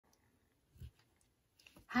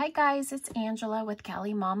Hi guys, it's Angela with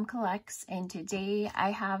Cali Mom Collects, and today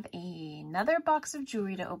I have another box of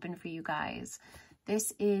jewelry to open for you guys.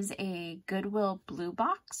 This is a Goodwill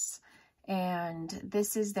Bluebox, and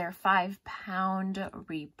this is their 5-pound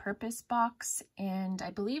repurpose box, and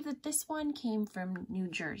I believe that this one came from New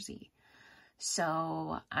Jersey.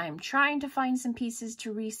 So I'm trying to find some pieces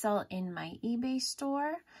to resell in my eBay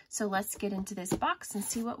store. So let's get into this box and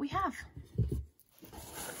see what we have.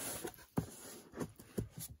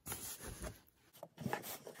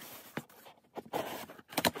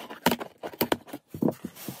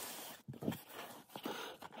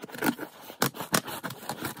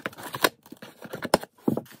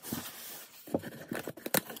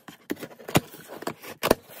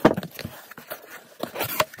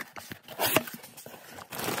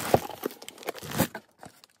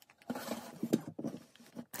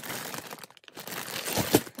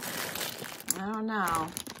 I don't know.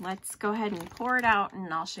 Let's go ahead and pour it out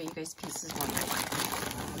and I'll show you guys pieces one by one.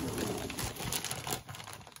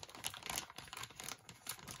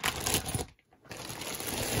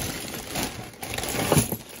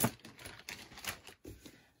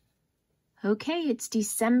 Okay, it's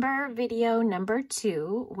December video number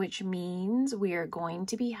 2, which means we are going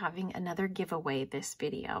to be having another giveaway this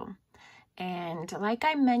video. And like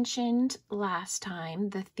I mentioned last time,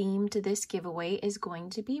 the theme to this giveaway is going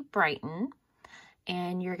to be Brighton.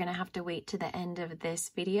 And you're going to have to wait to the end of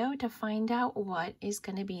this video to find out what is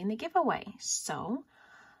going to be in the giveaway. So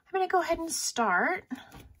I'm going to go ahead and start.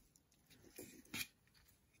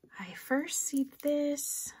 I first see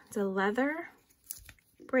this. It's a leather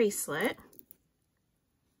bracelet.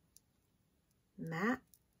 Matt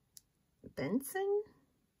Benson?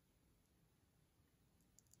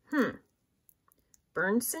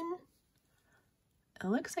 Burnson? It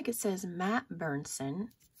looks like it says Matt Burnson.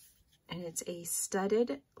 And it's a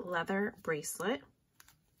studded leather bracelet.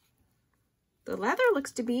 The leather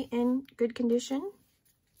looks to be in good condition.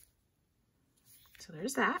 So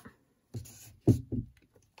there's that.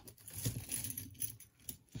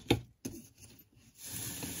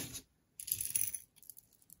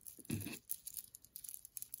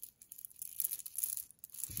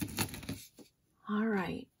 All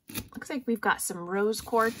right, looks like we've got some rose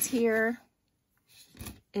quartz here.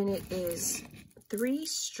 And it is 3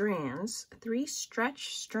 strands, 3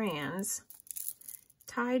 stretch strands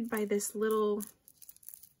tied by this little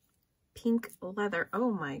pink leather.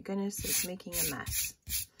 Oh my goodness, it's making a mess.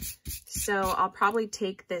 So I'll probably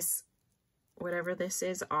take this, whatever this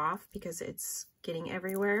is, off because it's getting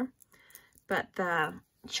everywhere. But the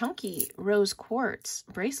chunky rose quartz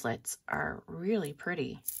bracelets are really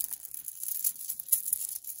pretty.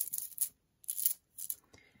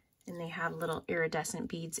 And they have little iridescent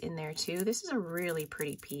beads in there too. This is a really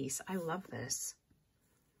pretty piece. I love this.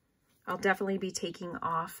 I'll definitely be taking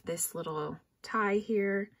off this little tie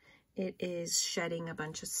here. It is shedding a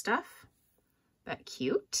bunch of stuff, but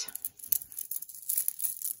cute.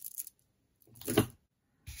 Okay.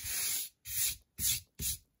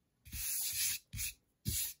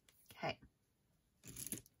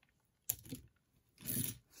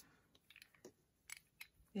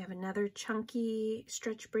 We have another chunky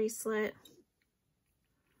stretch bracelet.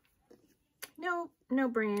 No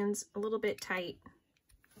brands, a little bit tight.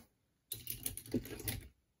 I'm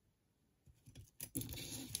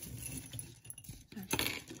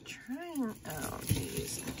trying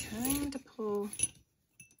to pull.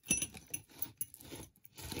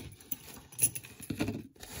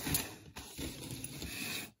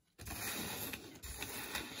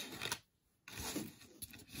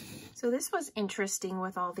 So this was interesting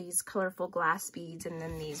with all these colorful glass beads and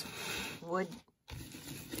then these wood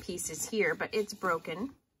pieces here, but it's broken.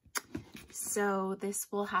 So this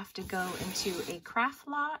will have to go into a craft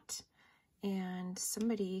lot and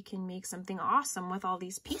somebody can make something awesome with all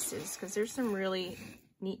these pieces because there's some really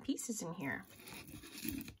neat pieces in here.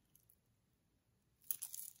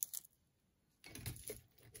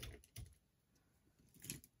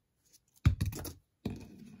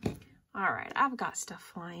 All right, I've got stuff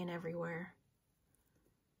flying everywhere.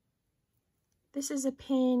 This is a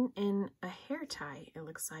pin and a hair tie, it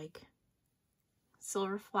looks like.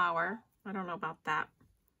 Silver flower. I don't know about that.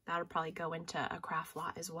 That'll probably go into a craft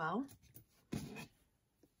lot as well.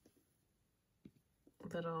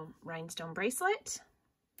 Little rhinestone bracelet.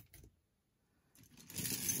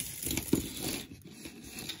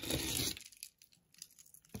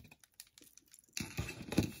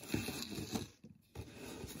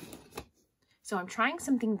 So I'm trying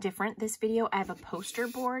something different this video. I have a poster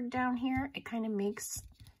board down here. It kind of makes,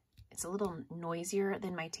 it's a little noisier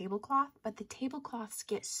than my tablecloth, but the tablecloths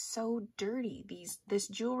get so dirty. This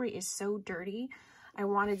jewelry is so dirty. I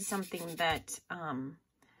wanted something that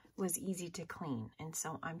was easy to clean. And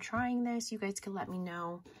so I'm trying this. You guys can let me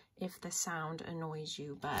know if the sound annoys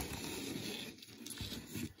you, but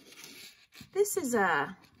this is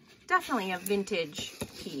definitely a vintage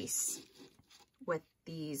piece with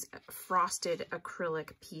these frosted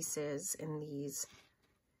acrylic pieces and these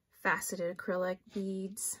faceted acrylic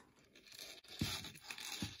beads.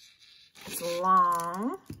 It's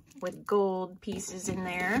long with gold pieces in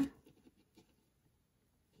there.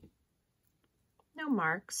 No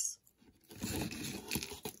marks,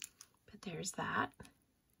 but there's that.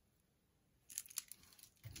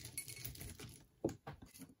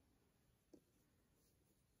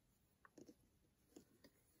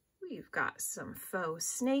 We've got some faux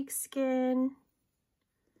snake skin,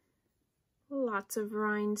 lots of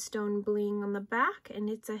rhinestone bling on the back, and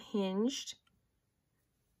it's a hinged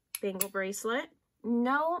bangle bracelet.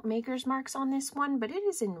 No maker's marks on this one, but it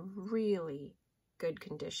is in really good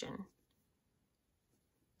condition.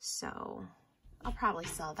 So I'll probably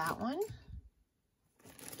sell that one.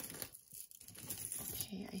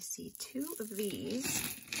 Okay, I see 2 of these.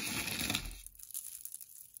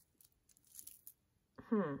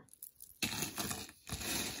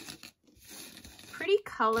 Pretty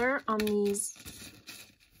color on these.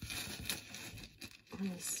 Let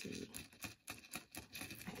me see.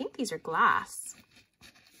 I think these are glass.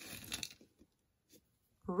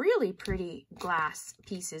 Really pretty glass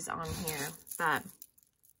pieces on here, but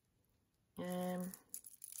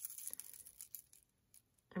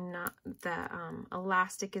I'm not, the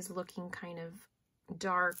elastic is looking kind of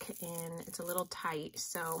dark and it's a little tight,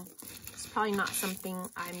 so it's probably not something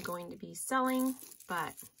I'm going to be selling,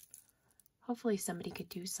 but hopefully somebody could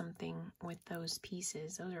do something with those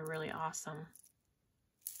pieces. Those are really awesome.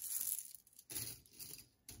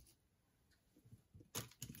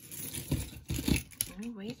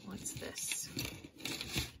 Oh, wait, what's this?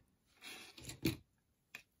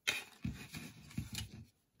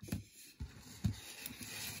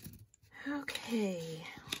 Okay.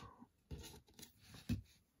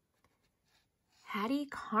 Hattie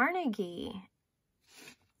Carnegie.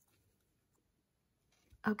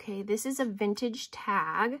 Okay, this is a vintage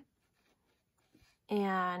tag.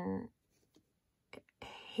 And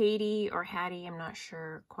Hattie or Hattie, I'm not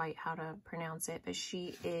sure quite how to pronounce it, but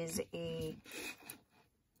she is a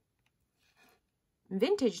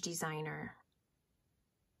vintage designer.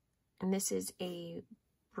 And this is a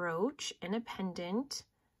brooch and a pendant.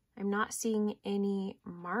 I'm not seeing any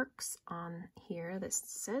marks on here that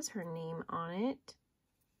says her name on it.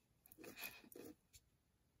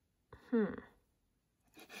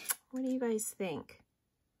 What do you guys think?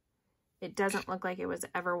 It doesn't look like it was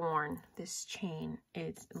ever worn, this chain.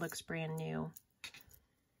 It looks brand new.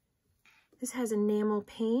 This has enamel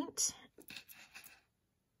paint.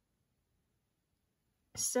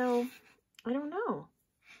 So, I don't know.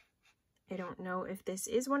 I don't know if this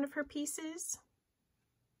is one of her pieces.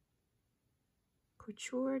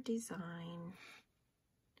 Couture design.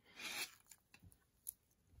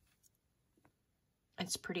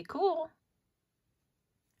 It's pretty cool.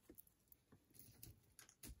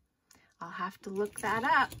 I'll have to look that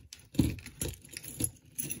up.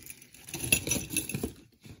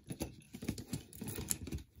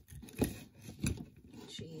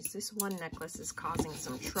 Jeez, this one necklace is causing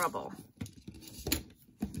some trouble.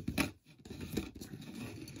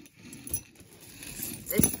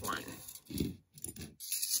 This one.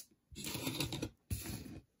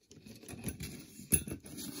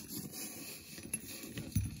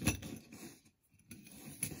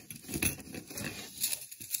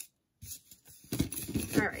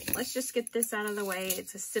 All right, let's just get this out of the way.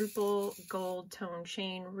 It's a simple gold tone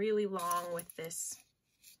chain, really long with this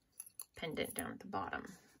pendant down at the bottom.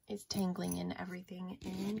 It's tangling in everything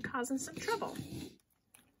and causing some trouble.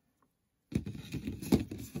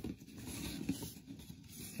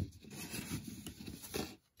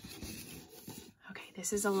 Okay,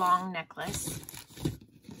 this is a long necklace.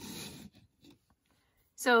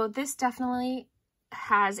 So this definitely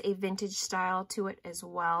has a vintage style to it as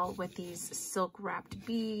well, with these silk wrapped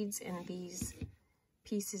beads and these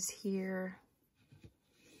pieces here.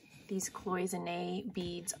 These cloisonne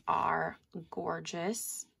beads are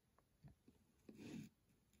gorgeous.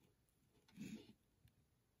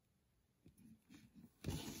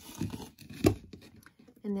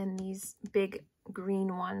 And then these big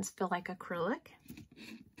green ones feel like acrylic.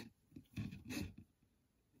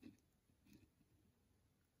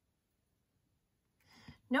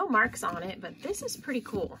 No marks on it, but this is pretty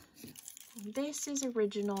cool. This is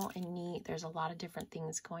original and neat. There's a lot of different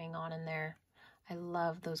things going on in there. I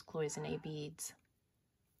love those cloisonne beads.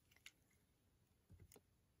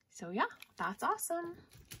 So yeah, that's awesome.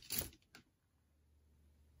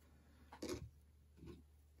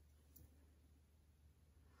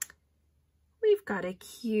 We've got a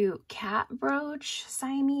cute cat brooch,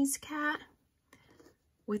 Siamese cat,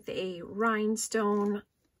 with a rhinestone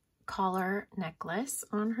collar necklace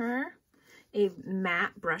on her, a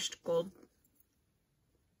matte brushed gold.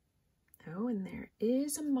 Oh, and there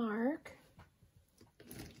is a mark.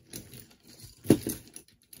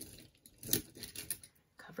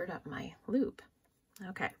 Covered up my loop.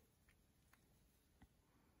 Okay.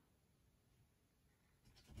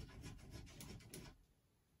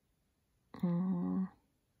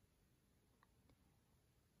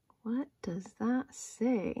 What does that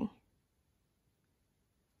say?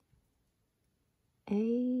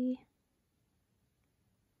 AJC?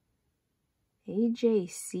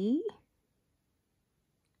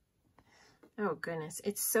 Oh goodness,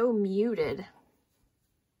 it's so muted.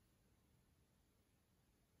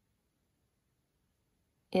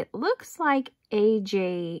 It looks like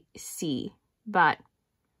AJC, but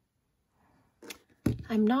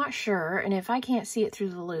I'm not sure, and if I can't see it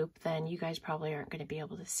through the loop, then you guys probably aren't going to be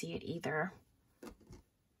able to see it either.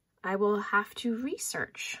 I will have to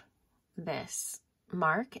research this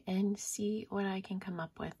mark and see what I can come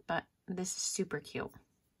up with, but this is super cute.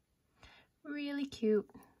 Really cute.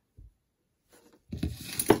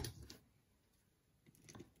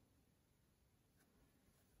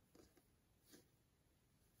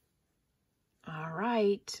 All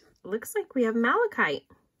right, looks like we have malachite.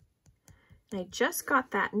 I just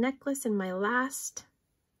got that necklace in my last,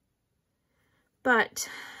 but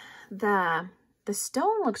the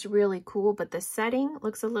stone looks really cool, but the setting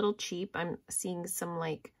looks a little cheap. I'm seeing some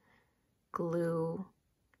like glue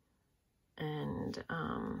and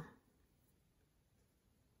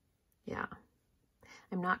yeah.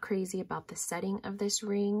 I'm not crazy about the setting of this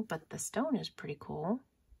ring, but the stone is pretty cool.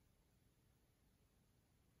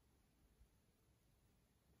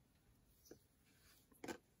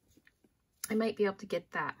 I might be able to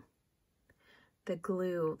get the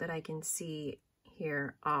glue that I can see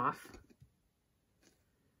here off.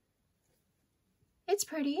 It's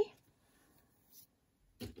pretty.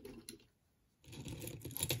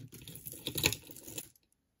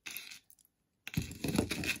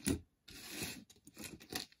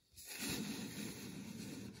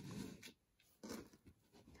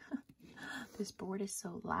 This board is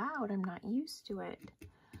so loud, I'm not used to it.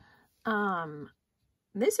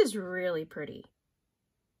 This is really pretty.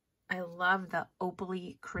 I love the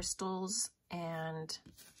opaly crystals, and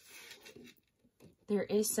there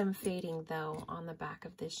is some fading though on the back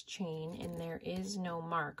of this chain, and there is no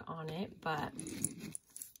mark on it, but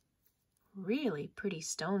really pretty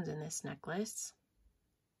stones in this necklace.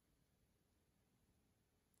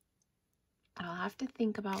 I'll have to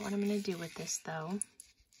think about what I'm going to do with this though.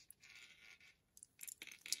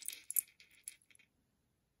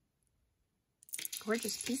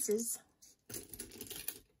 Gorgeous pieces.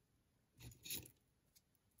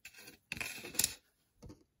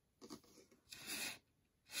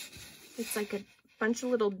 It's like a bunch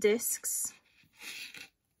of little discs.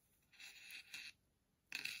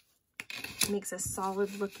 It makes a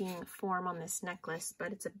solid looking form on this necklace,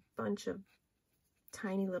 but it's a bunch of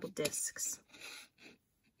tiny little discs.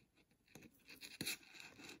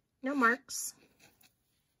 No marks.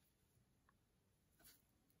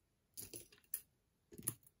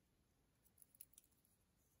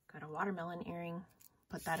 Got a watermelon earring.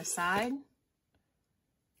 Put that aside.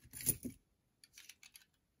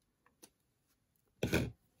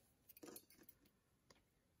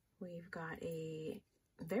 We've got a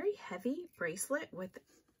very heavy bracelet with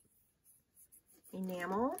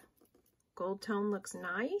enamel. Gold tone looks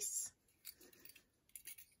nice.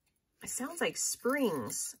 It sounds like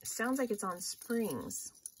springs. It sounds like it's on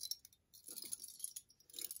springs.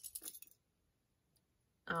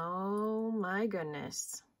 Oh my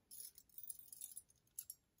goodness.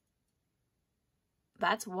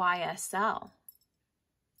 That's YSL.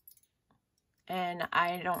 And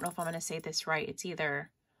I don't know if I'm going to say this right. It's either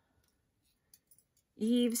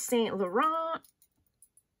Yves Saint Laurent,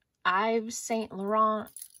 Yves Saint Laurent.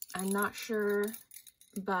 I'm not sure,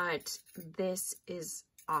 but this is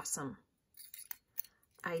awesome.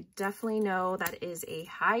 I definitely know that is a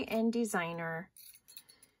high-end designer.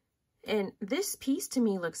 And this piece to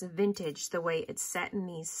me looks vintage, the way it's set in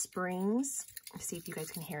these springs. Let's see if you guys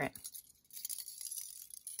can hear it.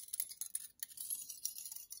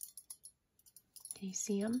 Can you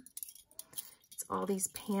see them? It's all these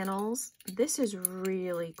panels. This is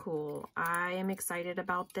really cool. I am excited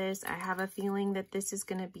about this. I have a feeling that this is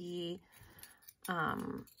going to be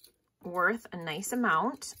worth a nice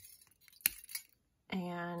amount.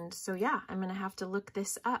 And so yeah, I'm gonna have to look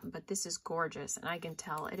this up, but this is gorgeous, and I can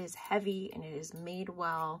tell it is heavy and it is made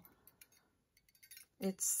well.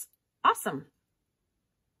 It's awesome.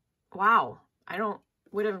 Wow,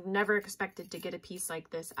 would have never expected to get a piece like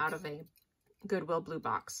this out of a Goodwill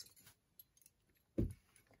Bluebox.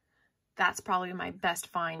 That's probably my best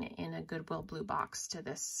find in a Goodwill Bluebox to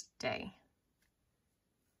this day.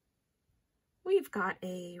 We've got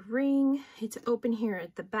a ring. It's open here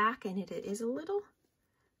at the back, and it is a little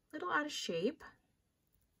out of shape.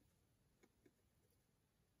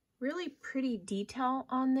 Really pretty detail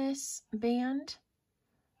on this band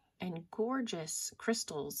and gorgeous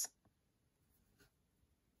crystals.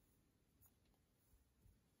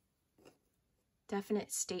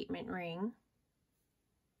 Definite statement ring.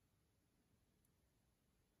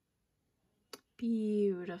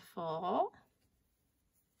 Beautiful.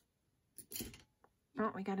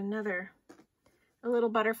 Oh, we got a little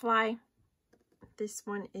butterfly. This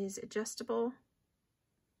one is adjustable.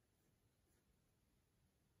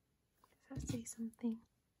 Does that say something?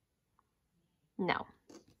 No.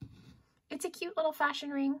 It's a cute little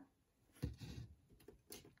fashion ring.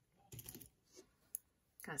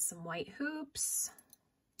 Got some white hoops.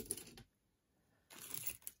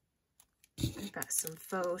 I've got some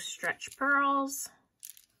faux stretch pearls.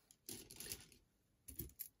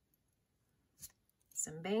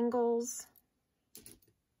 Some bangles.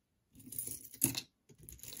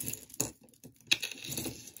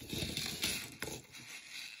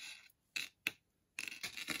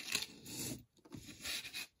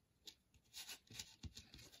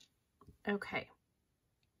 Okay.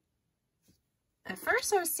 At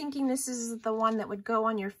first I was thinking this is the one that would go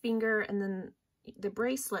on your finger and then the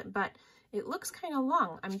bracelet, but it looks kind of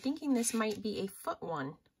long. I'm thinking this might be a foot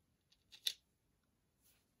one.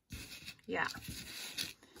 Yeah.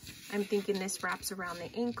 I'm thinking this wraps around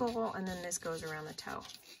the ankle and then this goes around the toe.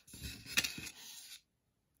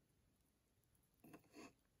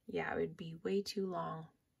 Yeah, it would be way too long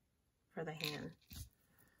for the hand.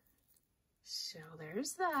 So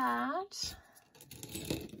there's that.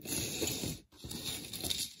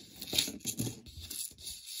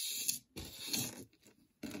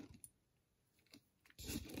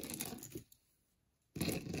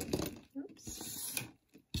 Oops.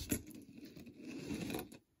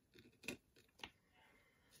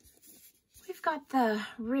 We've got the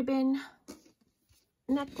ribbon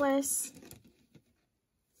necklace,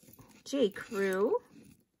 J. Crew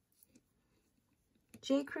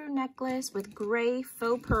necklace with gray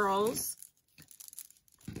faux pearls.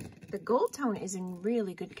 The gold tone is in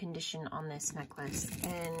really good condition on this necklace,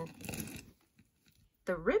 and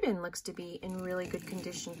the ribbon looks to be in really good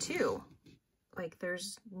condition too. Like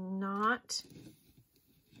I'm not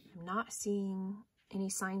seeing any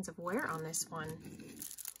signs of wear on this one.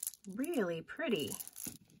 Really pretty.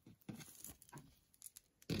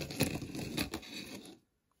 And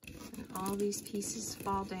all these pieces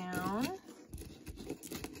fall down.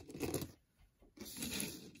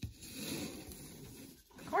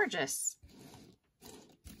 Gorgeous.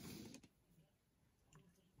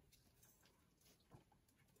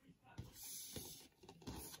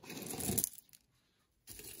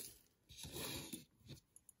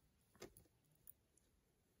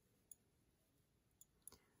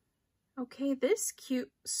 Okay, this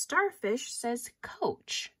cute starfish says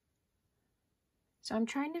Coach. So I'm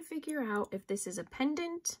trying to figure out if this is a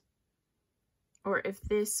pendant or if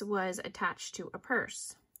this was attached to a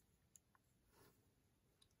purse.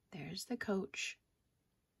 There's the Coach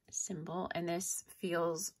symbol, and this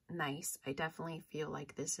feels nice. I definitely feel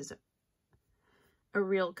like this is a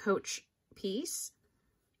real Coach piece,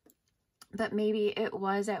 but maybe it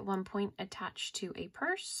was at one point attached to a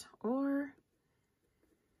purse or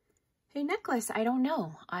a necklace. I don't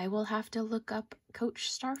know. I will have to look up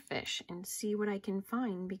Coach starfish and see what I can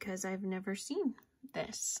find because I've never seen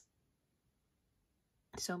this.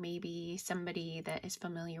 So maybe somebody that is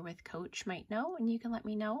familiar with Coach might know, and you can let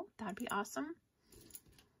me know. That'd be awesome.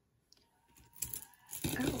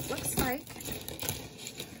 Oh, looks like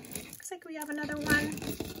we have another one.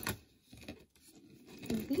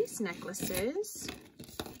 These necklaces.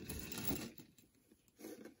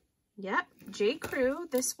 Yep, J. Crew.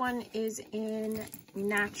 This one is in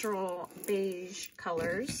natural beige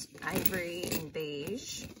colors, ivory and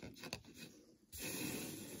beige.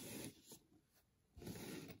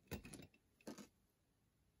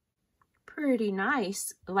 Pretty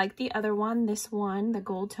nice. Like the other one, this one, the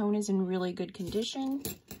gold tone is in really good condition.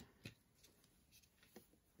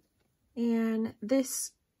 And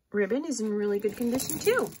this ribbon is in really good condition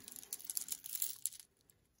too.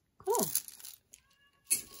 Cool.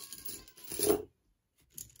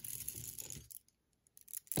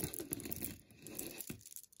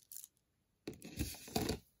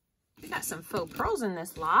 got some faux pearls in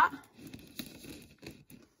this lot.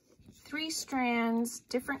 3 strands,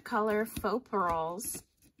 different color faux pearls.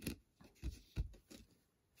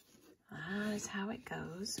 That is how it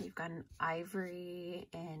goes. We've got an ivory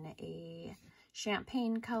and a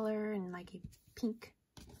champagne color and like a pink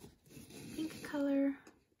color.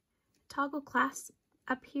 Toggle clasp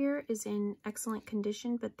up here is in excellent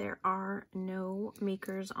condition, but there are no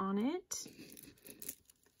makers on it.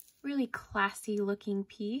 Really classy looking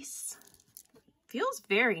piece. Feels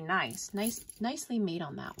very nice. Nicely made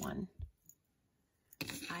on that one.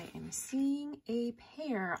 I am seeing a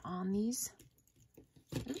pair on these.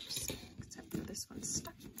 Oops, except for this one's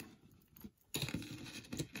stuck.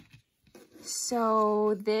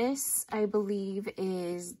 So this, I believe,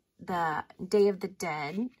 is the Day of the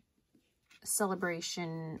Dead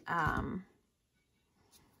celebration.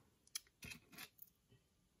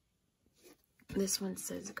 This one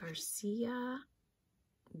says Garcia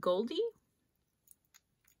Goldie.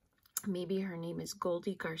 Maybe her name is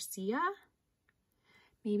Goldie Garcia.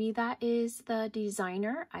 Maybe that is the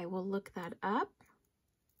designer. I will look that up.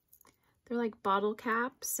 They're like bottle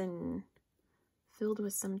caps and filled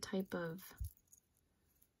with some type of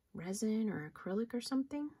resin or acrylic or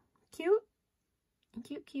something. Cute.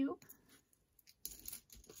 Cute, cute.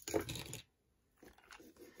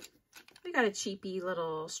 We got a cheapy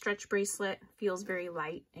little stretch bracelet. Feels very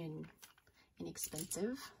light and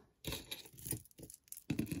inexpensive.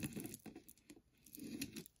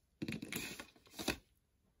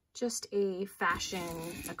 Just a fashion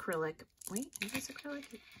acrylic. Wait, is this acrylic?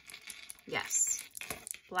 Yes.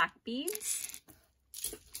 Black beads.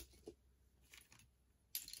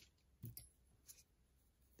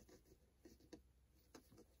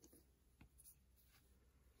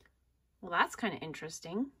 Well, that's kind of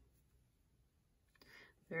interesting.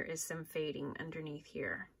 There is some fading underneath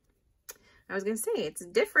here. I was going to say, it's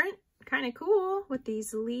different, kind of cool with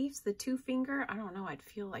these leaves, the 2-finger. I don't know, I'd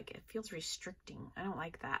feel like it feels restricting. I don't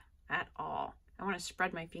like that at all. I want to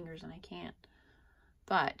spread my fingers and I can't.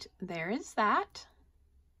 But there is that.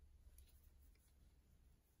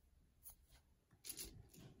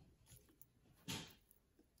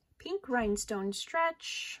 Pink rhinestone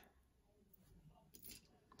stretch.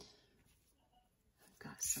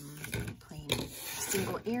 Got some plain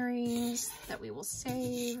single earrings that we will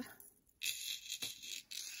save.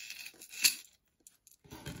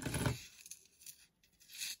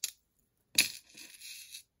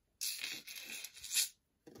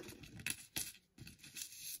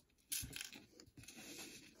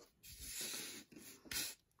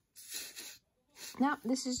 Now,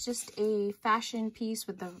 this is just a fashion piece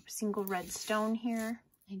with a single red stone here.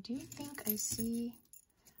 I do think I see,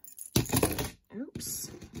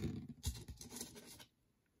 oops.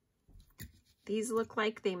 These look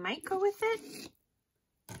like they might go with it.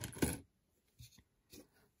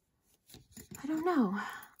 I don't know.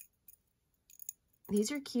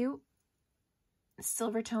 These are cute.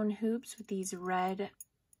 Silver tone hoops with these red.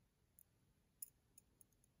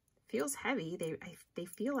 Feels heavy. They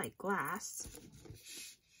feel like glass.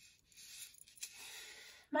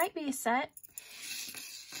 Might be a set.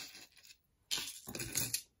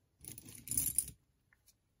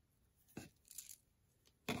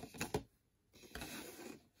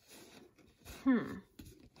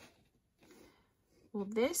 Well,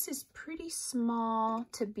 this is pretty small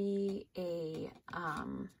to be a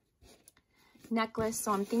necklace,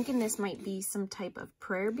 so I'm thinking this might be some type of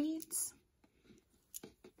prayer beads.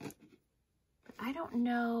 But I don't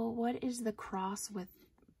know. What is the cross with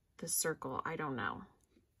the circle? I don't know.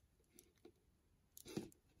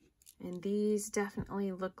 And these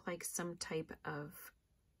definitely look like some type of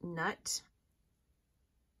nut.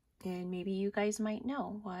 And maybe you guys might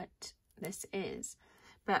know what this is.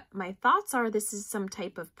 But my thoughts are this is some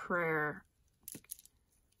type of prayer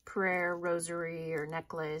rosary or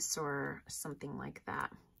necklace or something like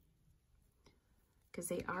that. Because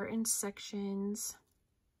they are in sections.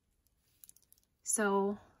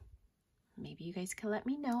 So maybe you guys can let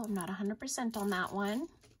me know. I'm not 100% on that one.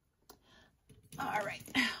 All right,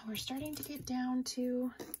 we're starting to get down to,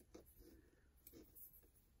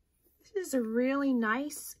 this is a really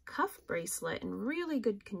nice cuff bracelet in really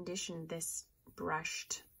good condition, this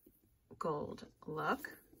brushed gold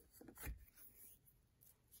look.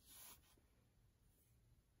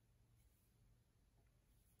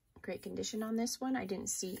 Great condition on this one. I didn't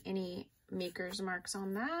see any maker's marks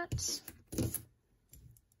on that.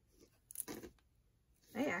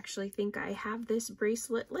 I actually think I have this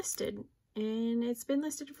bracelet listed, and it's been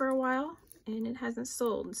listed for a while and it hasn't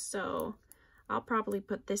sold, so I'll probably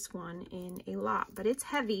put this one in a lot. But it's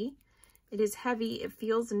heavy It is heavy, it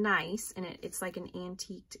feels nice, and it's like an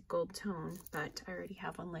antiqued gold tone, but I already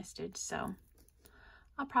have one listed, so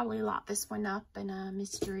I'll probably lot this one up in a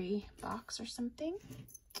mystery box or something.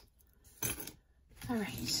 All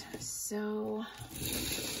right, so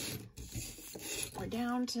we're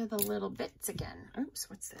down to the little bits again. Oops,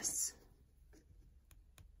 what's this?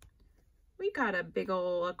 We got a big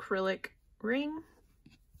old acrylic ring.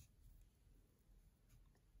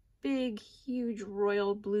 Big, huge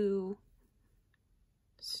royal blue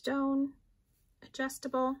stone,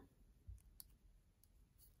 adjustable.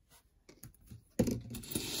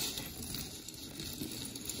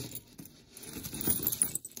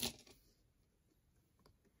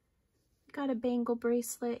 Got a bangle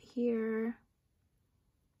bracelet here,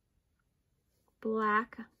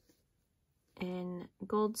 black and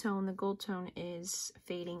gold tone. The gold tone is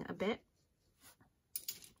fading a bit.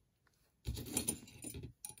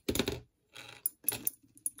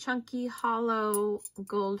 Chunky hollow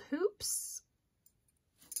gold hoops.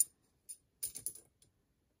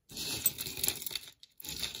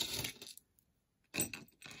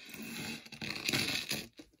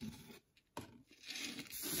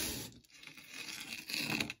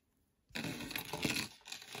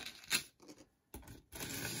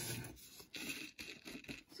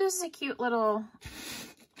 This is a cute little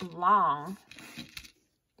long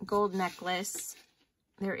gold necklace.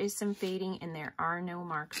 There is some fading and there are no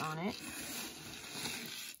marks on it.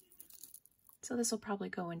 So this will probably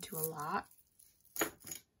go into a lot.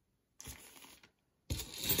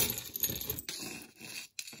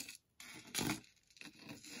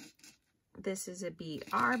 This is a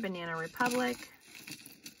BR, Banana Republic.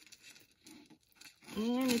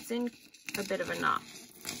 And it's in a bit of a knot.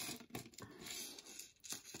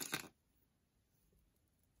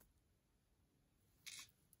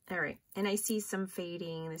 All right, and I see some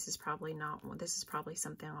fading. This is probably not one. This is probably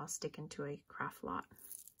something I'll stick into a craft lot.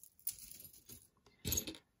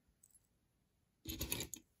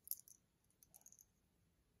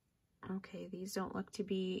 Okay, these don't look to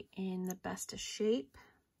be in the best of shape.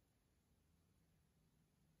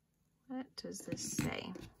 What does this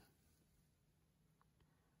say?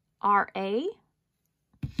 RA?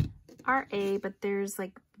 RA, but there's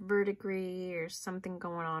like verdigris or something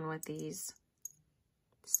going on with these.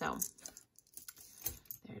 So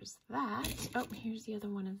there's that. Oh, here's the other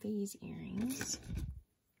one of these earrings.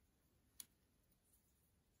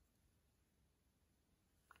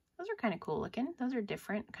 Those are kind of cool looking. Those are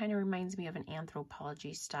different. Kind of reminds me of an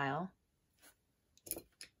anthropology style.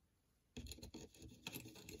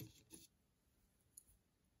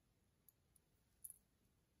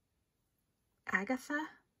 Agatha.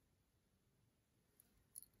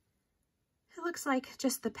 It looks like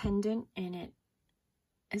just the pendant, and it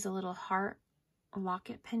is a little heart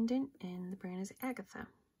locket pendant, and the brand is Agatha.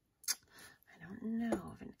 I don't know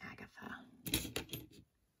of an Agatha.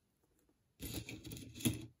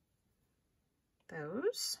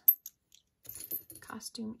 Those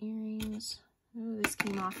costume earrings. Oh, this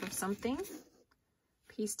came off of something.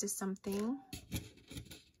 Piece to something.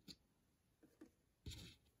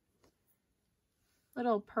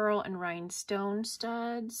 Little pearl and rhinestone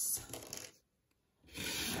studs.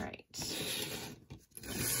 All right.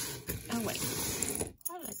 Oh, wait.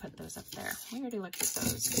 How did I put those up there? We already looked at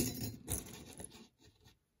those.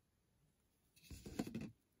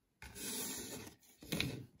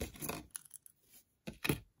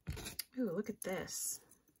 Ooh, look at this.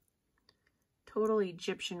 Total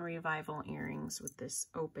Egyptian Revival earrings with this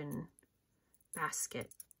open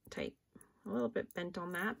basket type. A little bit bent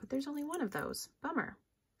on that, but there's only one of those. Bummer.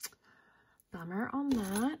 Bummer on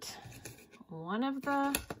that. One of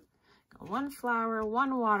the, one flower,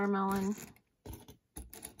 one watermelon.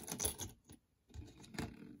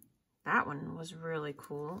 That one was really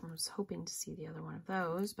cool. I was hoping to see the other one of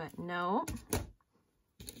those, but no.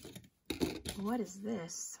 What is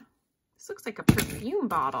this? This looks like a perfume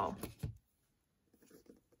bottle.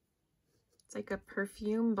 It's like a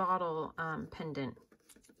perfume bottle pendant.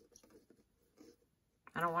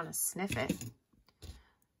 I don't want to sniff it.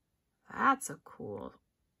 That's a cool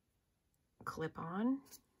clip-on.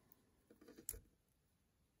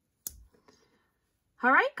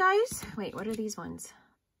 All right, guys. Wait, what are these ones?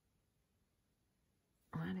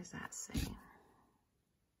 What does that say?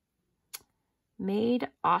 Made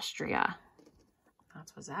Austria.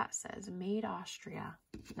 That's what that says. Made Austria.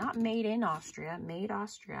 Not made in Austria. Made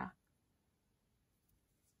Austria.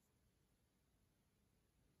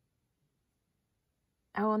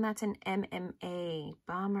 Oh, and that's an MMA.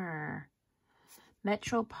 Bummer.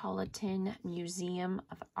 Metropolitan Museum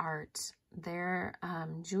of Art. Their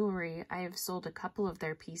jewelry, I have sold a couple of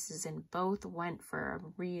their pieces and both went for a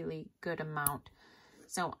really good amount.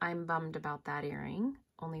 So I'm bummed about that earring.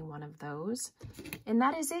 Only one of those. And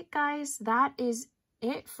that is it, guys. That is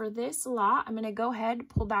it for this lot. I'm going to go ahead,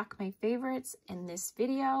 pull back my favorites in this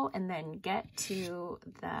video, and then get to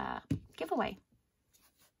the giveaway.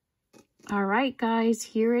 All right, guys,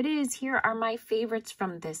 here it is. Here are my favorites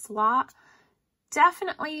from this lot.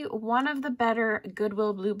 Definitely one of the better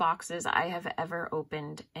Goodwill Blue boxes I have ever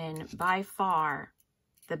opened, and by far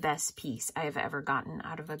the best piece I have ever gotten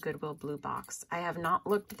out of a Goodwill Blue box. I have not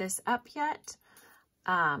looked this up yet,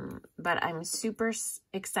 but I'm super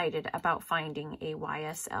excited about finding a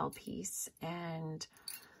YSL piece, and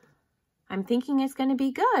I'm thinking it's going to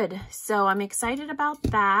be good. So I'm excited about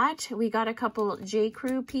that. We got a couple J.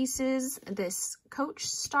 Crew pieces, this Coach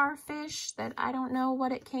starfish that I don't know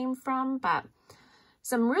what it came from, but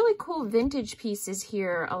some really cool vintage pieces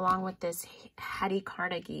here, along with this Hattie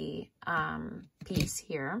Carnegie piece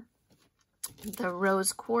here. The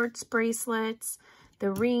rose quartz bracelets,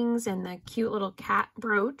 the rings, and the cute little cat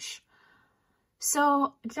brooch.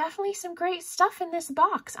 So definitely some great stuff in this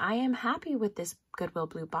box. I am happy with this Goodwill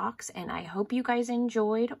Blue box, and I hope you guys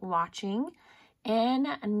enjoyed watching. And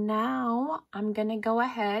now I'm going to go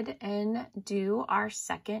ahead and do our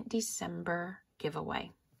second December giveaway.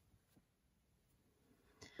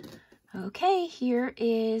 Okay, here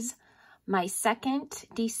is my second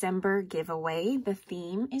December giveaway. The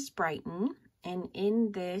theme is Brighton, and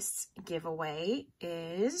in this giveaway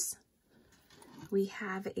we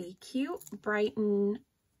have a cute Brighton,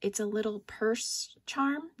 it's a little purse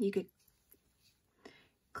charm. You could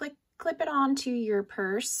clip it onto your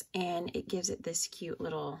purse and it gives it this cute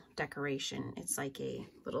little decoration. It's like a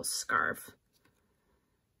little scarf.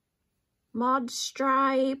 Mod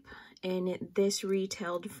stripe, and this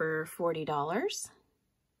retailed for $40.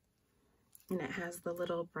 And it has the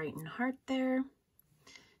little Brighton heart there.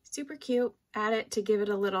 Super cute. Add it to give it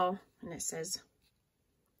a little, and it says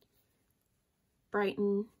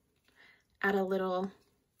Brighton. Add a little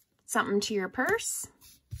something to your purse.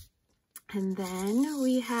 And then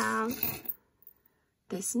we have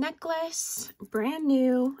this necklace, brand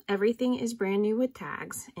new. Everything is brand new with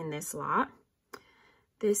tags in this lot.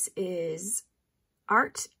 This is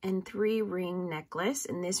Art and 3-ring necklace,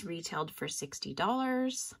 and this retailed for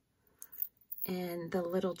 $60. And the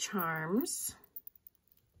little charms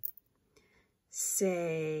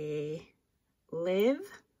say live,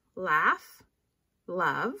 laugh,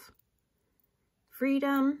 love,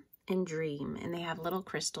 freedom, and dream. And they have little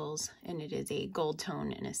crystals, and it is a gold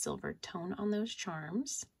tone and a silver tone on those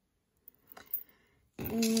charms.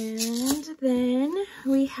 And then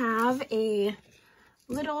we have a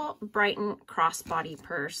little Brighton crossbody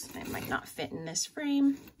purse. It might not fit in this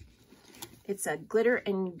frame. It's a glitter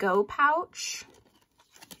and go pouch.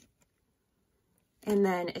 And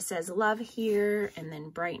then it says love here, and then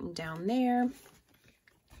Brighton down there.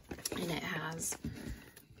 And it has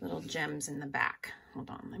little gems in the back. Hold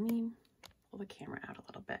on, let me pull the camera out a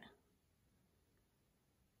little bit.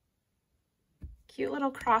 Cute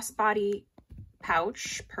little crossbody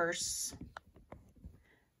pouch, purse.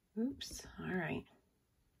 Oops, all right.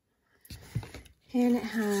 And it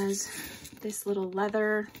has this little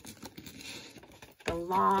leather, the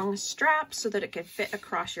long strap so that it could fit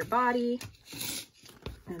across your body.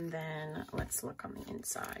 And then let's look on the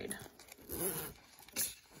inside.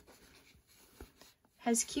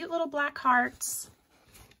 Has cute little black hearts,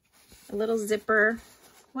 a little zipper,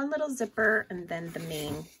 one little zipper, and then the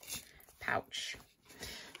main pouch.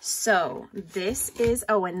 So this is,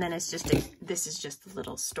 oh, and then it's just this is just a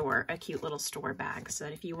little store, a cute little store bag. So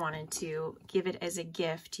that if you wanted to give it as a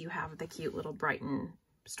gift, you have the cute little Brighton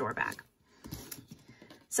store bag.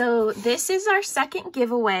 So this is our second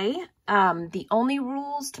giveaway. The only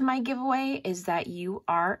rules to my giveaway is that you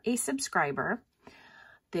are a subscriber.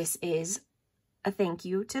 This is a thank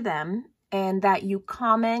you to them, and that you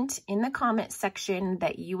comment in the comment section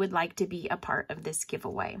that you would like to be a part of this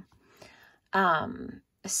giveaway.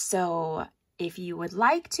 So if you would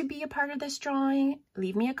like to be a part of this drawing,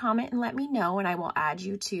 leave me a comment and let me know, and I will add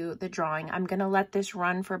you to the drawing. I'm going to let this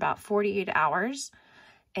run for about 48 hours,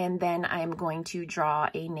 and then I'm going to draw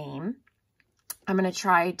a name. I'm going to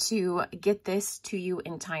try to get this to you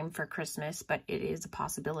in time for Christmas, but it is a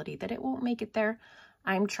possibility that it won't make it there.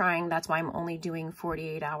 I'm trying. That's why I'm only doing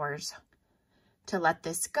 48 hours to let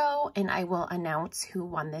this go, and I will announce who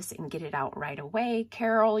won this and get it out right away.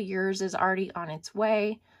 Carol, yours is already on its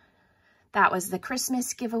way. That was the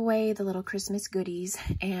Christmas giveaway, the little Christmas goodies.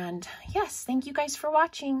 And yes, thank you guys for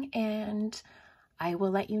watching, and I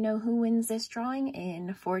will let you know who wins this drawing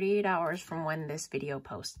in 48 hours from when this video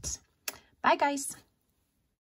posts. Bye, guys.